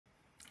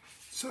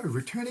So,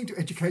 returning to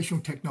educational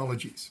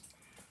technologies,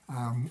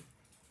 you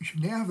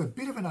should now have a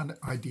bit of an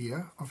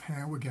idea of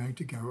how we're going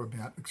to go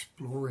about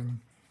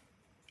exploring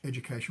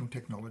educational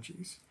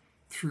technologies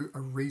through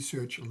a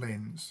research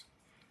lens.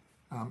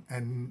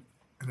 And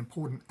an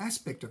important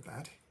aspect of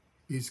that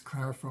is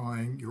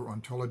clarifying your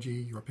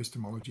ontology, your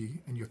epistemology,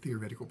 and your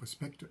theoretical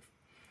perspective.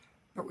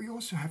 But we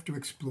also have to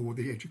explore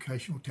the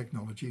educational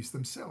technologies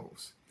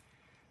themselves.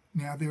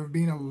 Now, there have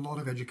been a lot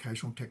of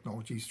educational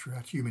technologies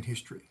throughout human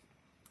history.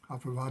 I've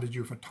provided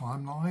you with a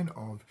timeline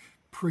of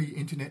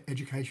pre-internet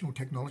educational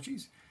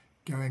technologies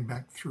going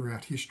back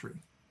throughout history.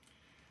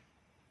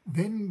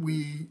 Then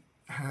we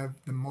have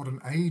the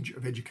modern age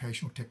of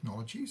educational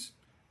technologies,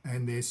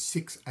 and there's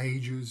 6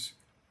 ages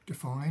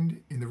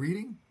defined in the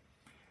reading,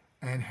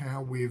 and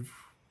how we've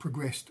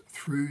progressed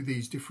through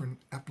these different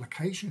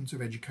applications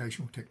of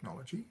educational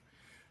technology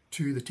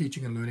to the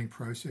teaching and learning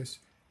process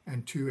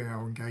and to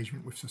our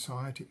engagement with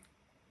society.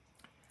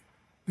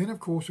 Then, of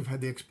course, we've had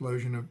the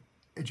explosion of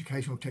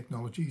educational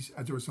technologies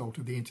as a result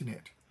of the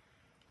internet,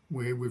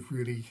 where we've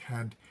really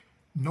had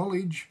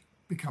knowledge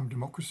become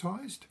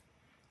democratized.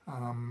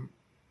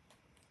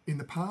 In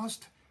the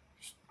past,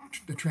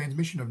 the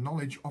transmission of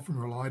knowledge often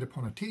relied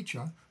upon a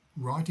teacher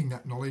writing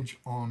that knowledge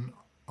on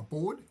a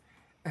board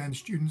and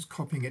students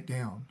copying it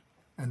down.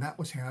 And that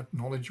was how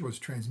knowledge was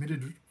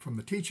transmitted from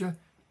the teacher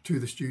to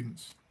the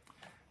students.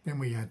 Then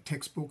we had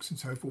textbooks and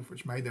so forth,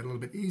 which made that a little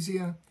bit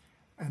easier.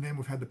 And then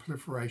we've had the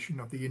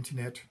proliferation of the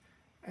internet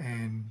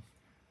and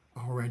a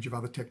whole range of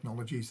other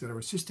technologies that are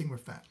assisting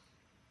with that.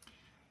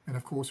 And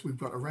of course, we've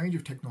got a range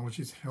of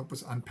technologies that help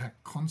us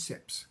unpack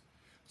concepts,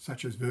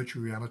 such as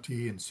virtual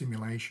reality and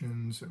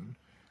simulations and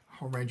a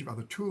whole range of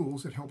other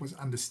tools that help us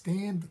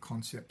understand the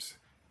concepts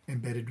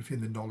embedded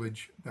within the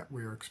knowledge that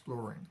we're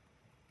exploring.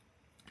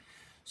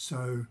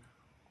 So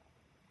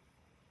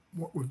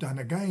what we've done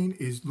again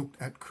is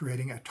looked at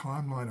creating a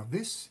timeline of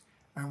this,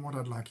 and what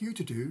I'd like you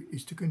to do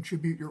is to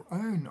contribute your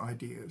own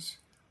ideas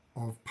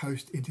of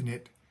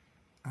post-internet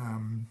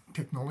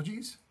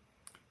technologies,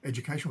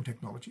 educational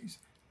technologies,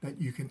 that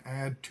you can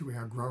add to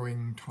our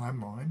growing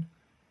timeline,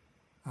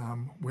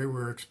 where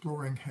we're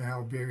exploring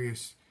how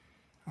various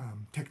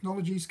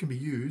technologies can be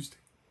used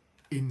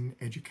in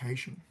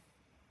education.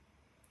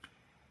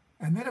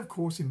 And then, of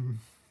course,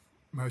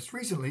 most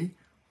recently,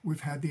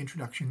 we've had the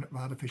introduction of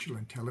artificial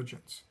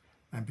intelligence,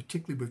 and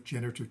particularly with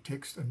generative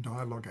text and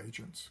dialogue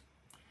agents.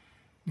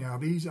 Now,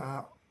 these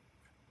are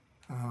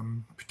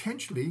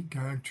potentially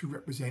going to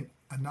represent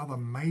another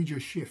major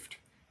shift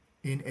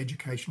in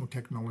educational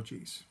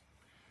technologies.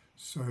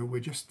 So we're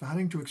just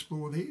starting to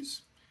explore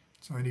these.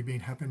 It's only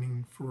been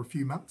happening for a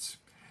few months.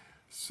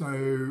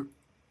 So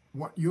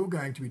what you're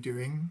going to be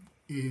doing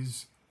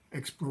is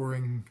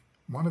exploring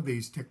one of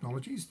these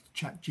technologies,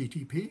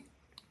 ChatGTP,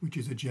 which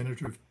is a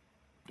generative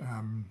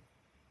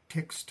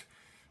text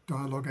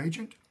dialogue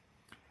agent,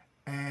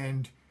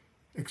 and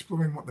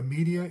exploring what the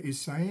media is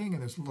saying.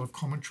 And there's a lot of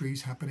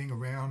commentaries happening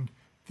around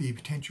the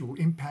potential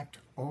impact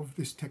of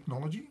this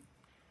technology.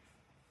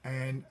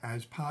 And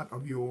as part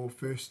of your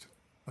first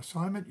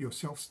assignment, your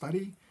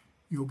self-study,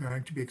 you're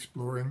going to be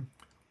exploring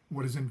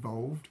what is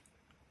involved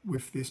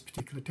with this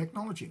particular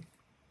technology.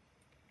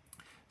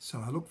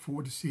 So I look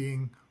forward to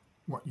seeing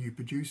what you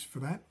produce for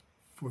that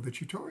for the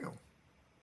tutorial.